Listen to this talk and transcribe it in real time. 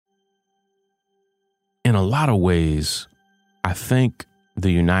in a lot of ways, I think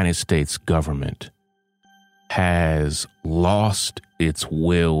the United States government has lost its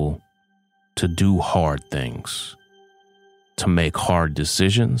will to do hard things, to make hard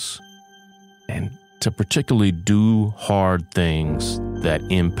decisions, and to particularly do hard things that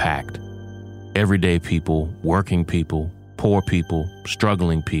impact everyday people, working people, poor people,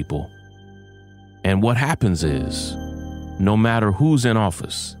 struggling people. And what happens is, no matter who's in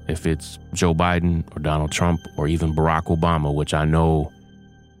office, if it's Joe Biden or Donald Trump or even Barack Obama, which I know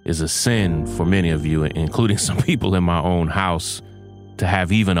is a sin for many of you, including some people in my own house, to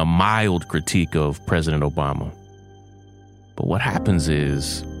have even a mild critique of President Obama. But what happens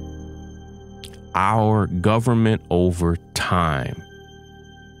is our government over time,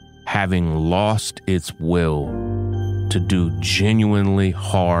 having lost its will to do genuinely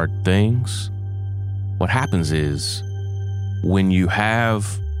hard things, what happens is when you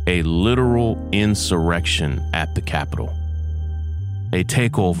have a literal insurrection at the Capitol, a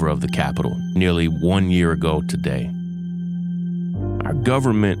takeover of the Capitol nearly 1 year ago today, our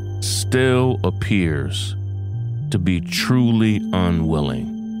government still appears to be truly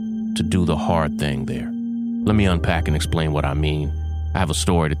unwilling to do the hard thing there. Let me unpack and explain what I mean. I have a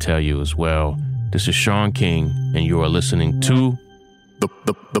story to tell you as well. This is Shaun King, and you are listening to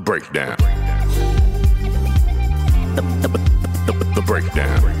The Breakdown. The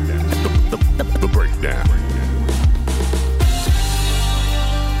Breakdown. The Breakdown.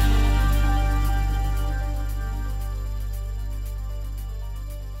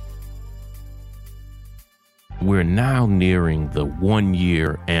 We're now nearing the 1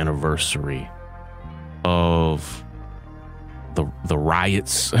 year anniversary of the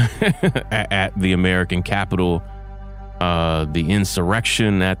riots at the American Capitol, the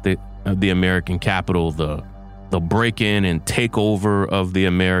insurrection at the American Capitol, the break-in and takeover of the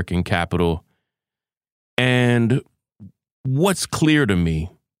American Capitol. And what's clear to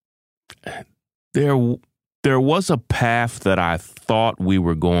me, there was a path that I thought we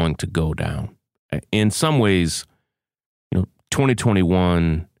were going to go down. In some ways,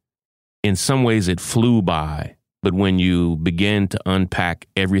 2021, in some ways it flew by. But when you begin to unpack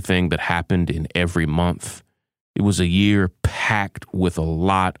everything that happened in every month, it was a year packed with a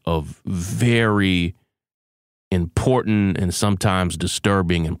lot of very important and sometimes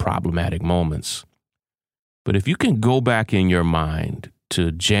disturbing and problematic moments. But if you can go back in your mind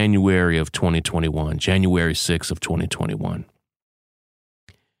to January of 2021, January 6th of 2021,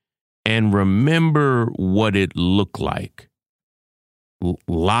 and remember what it looked like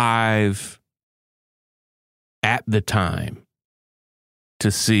live at the time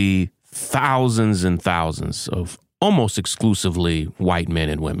to see thousands and thousands of almost exclusively white men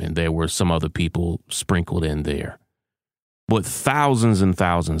and women. There were some other people sprinkled in there, but thousands and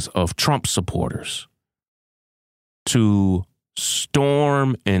thousands of Trump supporters to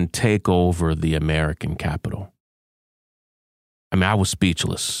storm and take over the American Capitol. I mean, I was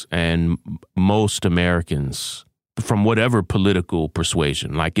speechless, and most Americans, from whatever political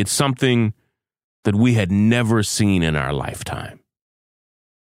persuasion, like it's something that we had never seen in our lifetime.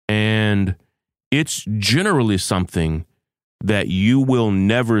 And it's generally something that you will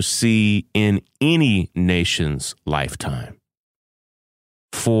never see in any nation's lifetime.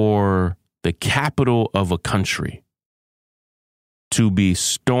 For the capital of a country to be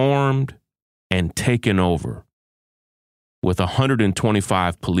stormed and taken over with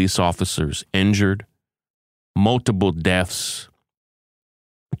 125 police officers injured, multiple deaths,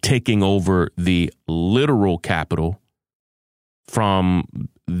 taking over the literal Capitol, from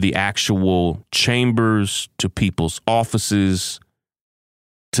the actual chambers to people's offices.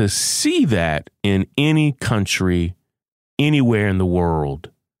 To see that in any country, anywhere in the world,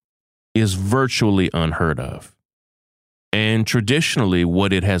 is virtually unheard of. And traditionally,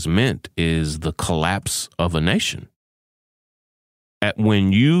 what it has meant is the collapse of a nation.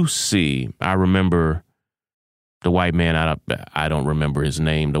 When you see, I remember the white man, I don't remember his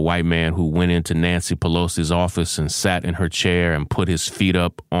name, the white man who went into Nancy Pelosi's office and sat in her chair and put his feet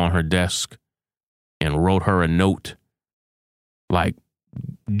up on her desk and wrote her a note. Like,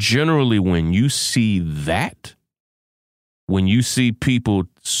 generally, when you see that, when you see people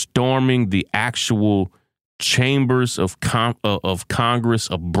storming the actual chambers of Congress,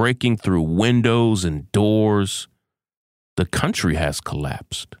 of breaking through windows and doors, the country has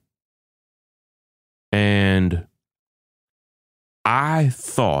collapsed. And I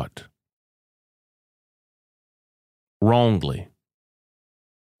thought, wrongly,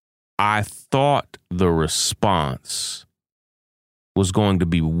 I thought the response was going to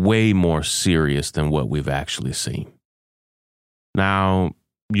be way more serious than what we've actually seen. Now,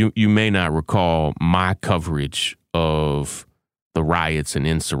 you may not recall my coverage of the riots and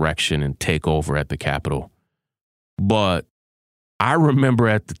insurrection and takeover at the Capitol. But I remember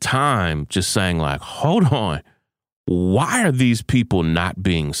at the time just saying, like, hold on, why are these people not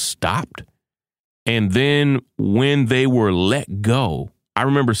being stopped? And then when they were let go, I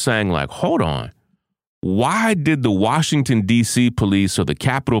remember saying, like, hold on, why did the Washington, D.C. police or the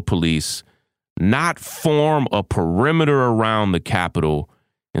Capitol Police not form a perimeter around the Capitol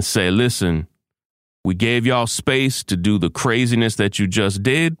and say, listen, we gave y'all space to do the craziness that you just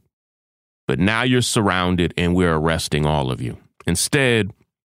did, but now you're surrounded and we're arresting all of you. Instead,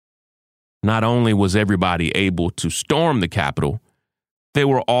 not only was everybody able to storm the Capitol, they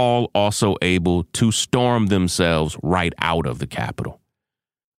were all also able to storm themselves right out of the Capitol.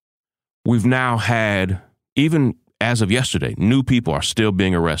 We've now had, even as of yesterday, new people are still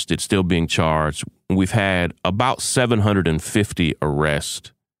being arrested, still being charged. We've had about 750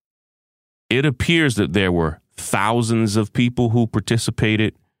 arrests. It appears that there were thousands of people who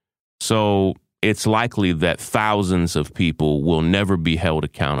participated, so it's likely that thousands of people will never be held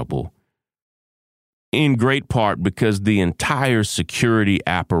accountable, in great part because the entire security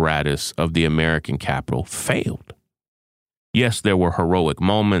apparatus of the American Capitol failed. Yes, there were heroic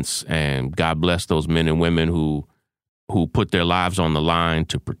moments, and God bless those men and women who put their lives on the line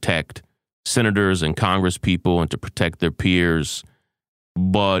to protect senators and congresspeople and to protect their peers.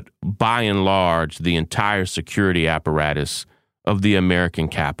 But by and large, the entire security apparatus of the American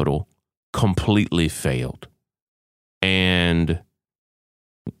Capitol completely failed. And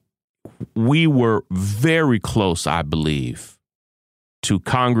we were very close, I believe, to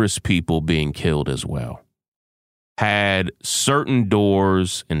Congress people being killed as well. Had certain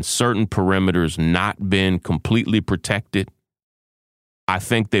doors and certain perimeters not been completely protected, I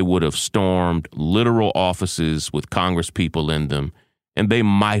think they would have stormed literal offices with Congress people in them, and they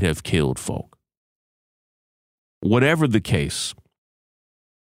might have killed folk. Whatever the case,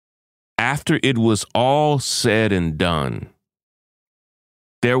 after it was all said and done,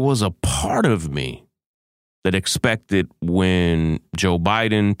 there was a part of me that expected when Joe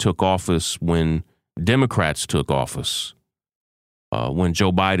Biden took office, when Democrats took office, when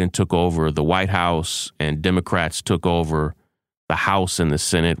Joe Biden took over the White House and Democrats took over the House and the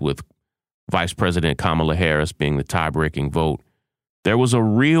Senate with Vice President Kamala Harris being the tie-breaking vote, there was a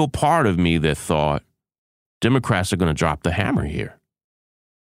real part of me that thought Democrats are going to drop the hammer here.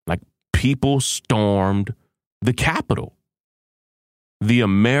 Like, people stormed the Capitol. The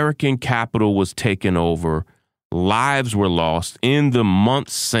American Capitol was taken over. Lives were lost. In the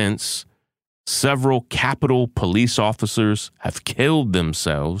months since, several Capitol police officers have killed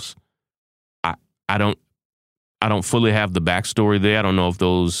themselves. I don't fully have the backstory there. I don't know if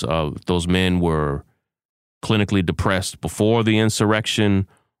those men were clinically depressed before the insurrection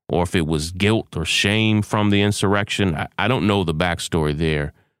or if it was guilt or shame from the insurrection. I don't know the backstory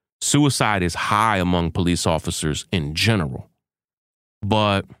there. Suicide is high among police officers in general,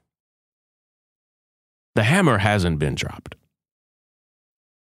 but the hammer hasn't been dropped.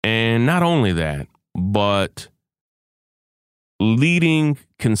 And not only that, but leading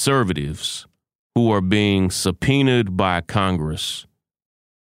conservatives who are being subpoenaed by Congress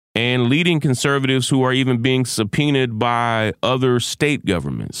and leading conservatives who are even being subpoenaed by other state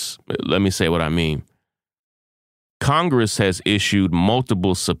governments. Let me say what I mean. Congress has issued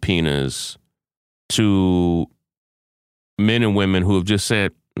multiple subpoenas to men and women who have just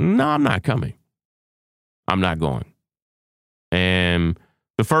said, no, I'm not coming. I'm not going. And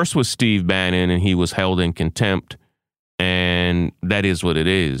the first was Steve Bannon, and he was held in contempt, and that is what it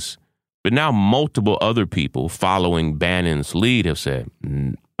is. But now multiple other people following Bannon's lead have said,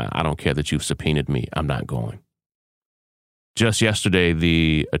 I don't care that you've subpoenaed me. I'm not going. Just yesterday,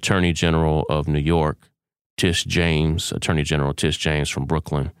 the Attorney General of New York, Attorney General Tish James from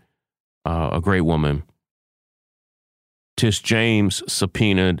Brooklyn, a great woman, Tish James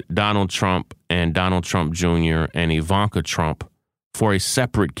subpoenaed Donald Trump and Donald Trump Jr. and Ivanka Trump for a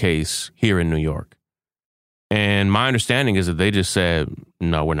separate case here in New York. And my understanding is that they just said,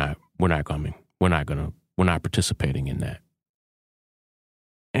 no, we're not coming. We're not participating in that.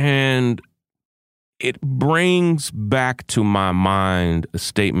 And it brings back to my mind a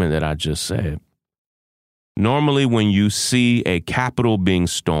statement that I just said. Normally, when you see a Capitol being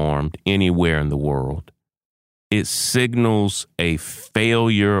stormed anywhere in the world, it signals a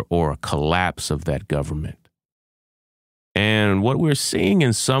failure or a collapse of that government. And what we're seeing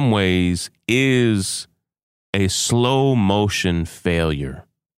in some ways is a slow motion failure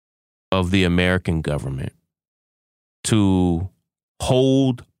of the American government to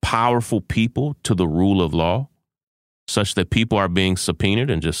hold powerful people to the rule of law such that people are being subpoenaed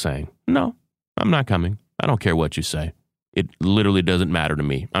and just saying, no, I'm not coming. I don't care what you say. It literally doesn't matter to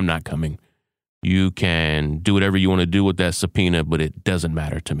me. I'm not coming. You can do whatever you want to do with that subpoena, but it doesn't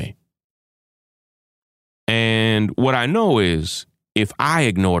matter to me. And what I know is if I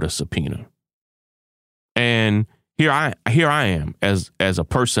ignored a subpoena, and here I am as a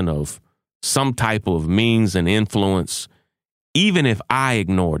person of some type of means and influence, even if I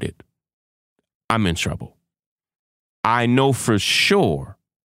ignored it, I'm in trouble. I know for sure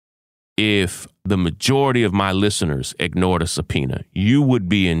if the majority of my listeners ignored a subpoena, you would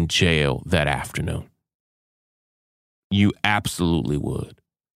be in jail that afternoon. You absolutely would.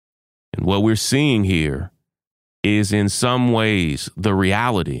 And what we're seeing here is in some ways the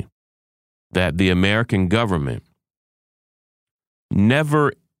reality that the American government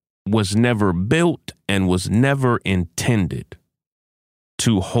was never built and was never intended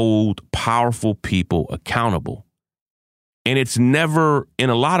to hold powerful people accountable. And it's never, in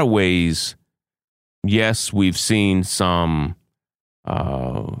a lot of ways, yes, we've seen some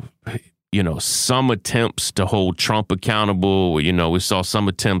attempts to hold Trump accountable. We saw some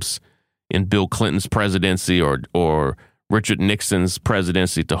attempts in Bill Clinton's presidency or Richard Nixon's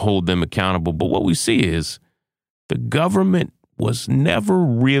presidency to hold them accountable. But what we see is the government was never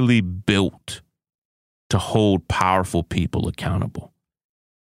really built to hold powerful people accountable.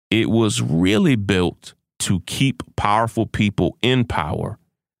 It was really built to keep powerful people in power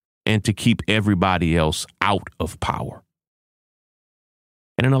and to keep everybody else out of power.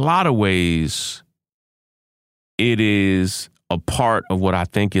 And in a lot of ways, it is a part of what I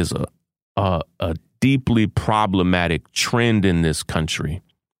think is a deeply problematic trend in this country,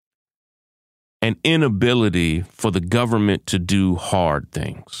 an inability for the government to do hard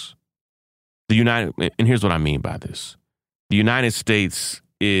things. And here's what I mean by this. The United States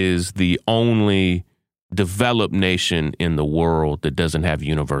is the only developed nation in the world that doesn't have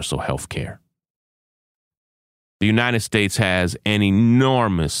universal health care. The United States has an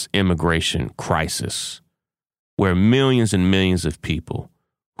enormous immigration crisis where millions and millions of people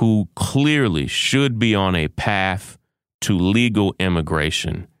who clearly should be on a path to legal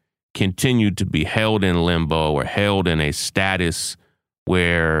immigration continue to be held in limbo or held in a status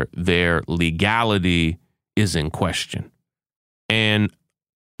where their legality is in question. And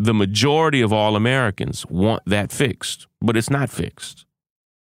the majority of all Americans want that fixed, but it's not fixed.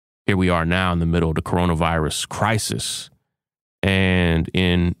 Here we are now in the middle of the coronavirus crisis. And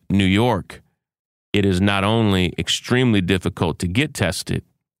in New York, it is not only extremely difficult to get tested,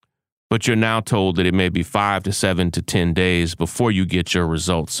 but you're now told that it may be 5 to 7 to 10 days before you get your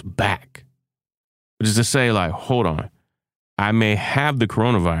results back. Which is to say, like, hold on, I may have the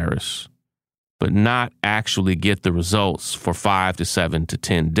coronavirus, but not actually get the results for 5 to 7 to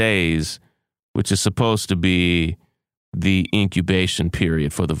 10 days, which is supposed to be the incubation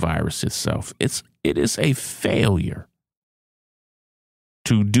period for the virus itself. It is a failure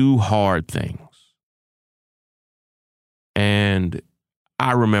to do hard things. And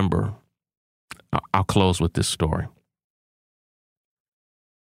I remember, I'll close with this story.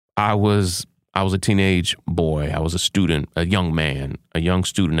 I was a teenage boy. I was a student, a young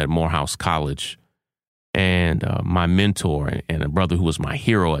student at Morehouse College. And my mentor and a brother who was my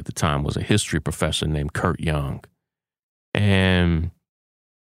hero at the time was a history professor named Kurt Young. And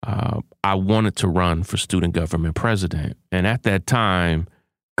I wanted to run for student government president. And at that time,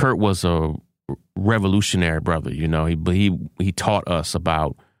 Kurt was a revolutionary brother. He taught us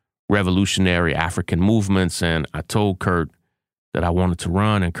about revolutionary African movements. And I told Kurt that I wanted to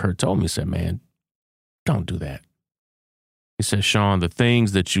run. And Kurt told me, he said, man, don't do that. He said, Sean, the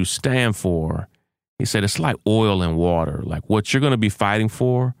things that you stand for, he said, it's like oil and water. Like what you're going to be fighting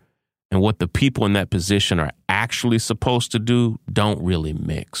for and what the people in that position are actually supposed to do don't really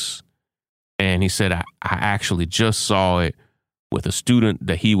mix. And he said, I actually just saw it with a student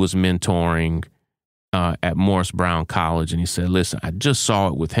that he was mentoring at Morris Brown College. And he said, listen, I just saw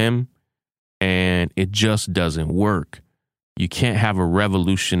it with him and it just doesn't work. You can't have a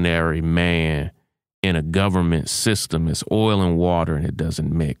revolutionary man in a government system. It's oil and water and it doesn't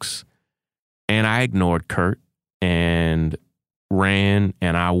mix. And I ignored Kurt and ran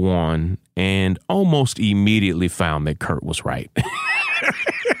and I won and almost immediately found that Kurt was right.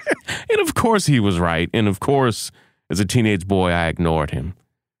 And of course he was right. And of course, as a teenage boy, I ignored him.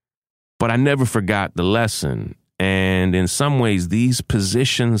 But I never forgot the lesson. And in some ways, these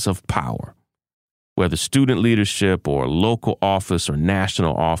positions of power, whether student leadership or local office or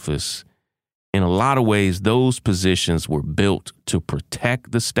national office, in a lot of ways, those positions were built to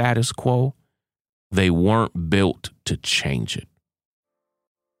protect the status quo. They weren't built to change it.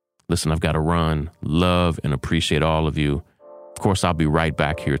 Listen, I've got to run. Love and appreciate all of you. Of course, I'll be right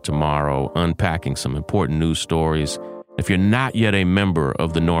back here tomorrow unpacking some important news stories. If you're not yet a member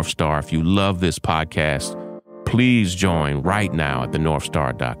of the North Star, if you love this podcast, please join right now at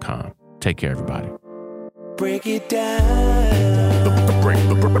thenorthstar.com. Take care, everybody. Break it down. The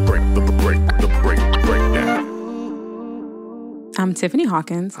breakdown. I'm Tiffany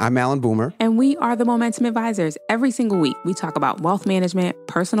Hawkins. I'm Alan Boomer. And we are the Momentum Advisors. Every single week, we talk about wealth management,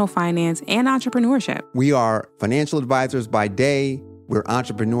 personal finance, and entrepreneurship. We are financial advisors by day. We're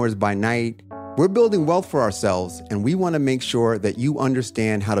entrepreneurs by night. We're building wealth for ourselves, and we want to make sure that you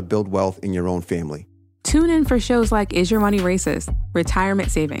understand how to build wealth in your own family. Tune in for shows like Is Your Money Racist?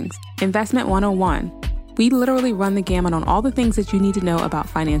 Retirement Savings, Investment 101. We literally run the gamut on all the things that you need to know about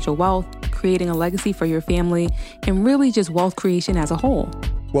financial wealth, creating a legacy for your family, and really just wealth creation as a whole.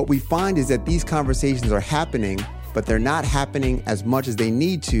 What we find is that these conversations are happening, but they're not happening as much as they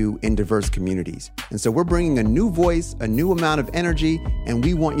need to in diverse communities. And so we're bringing a new voice, a new amount of energy, and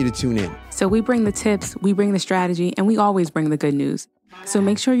we want you to tune in. So we bring the tips, we bring the strategy, and we always bring the good news. So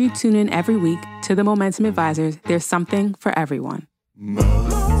make sure you tune in every week to the Momentum Advisors. There's something for everyone.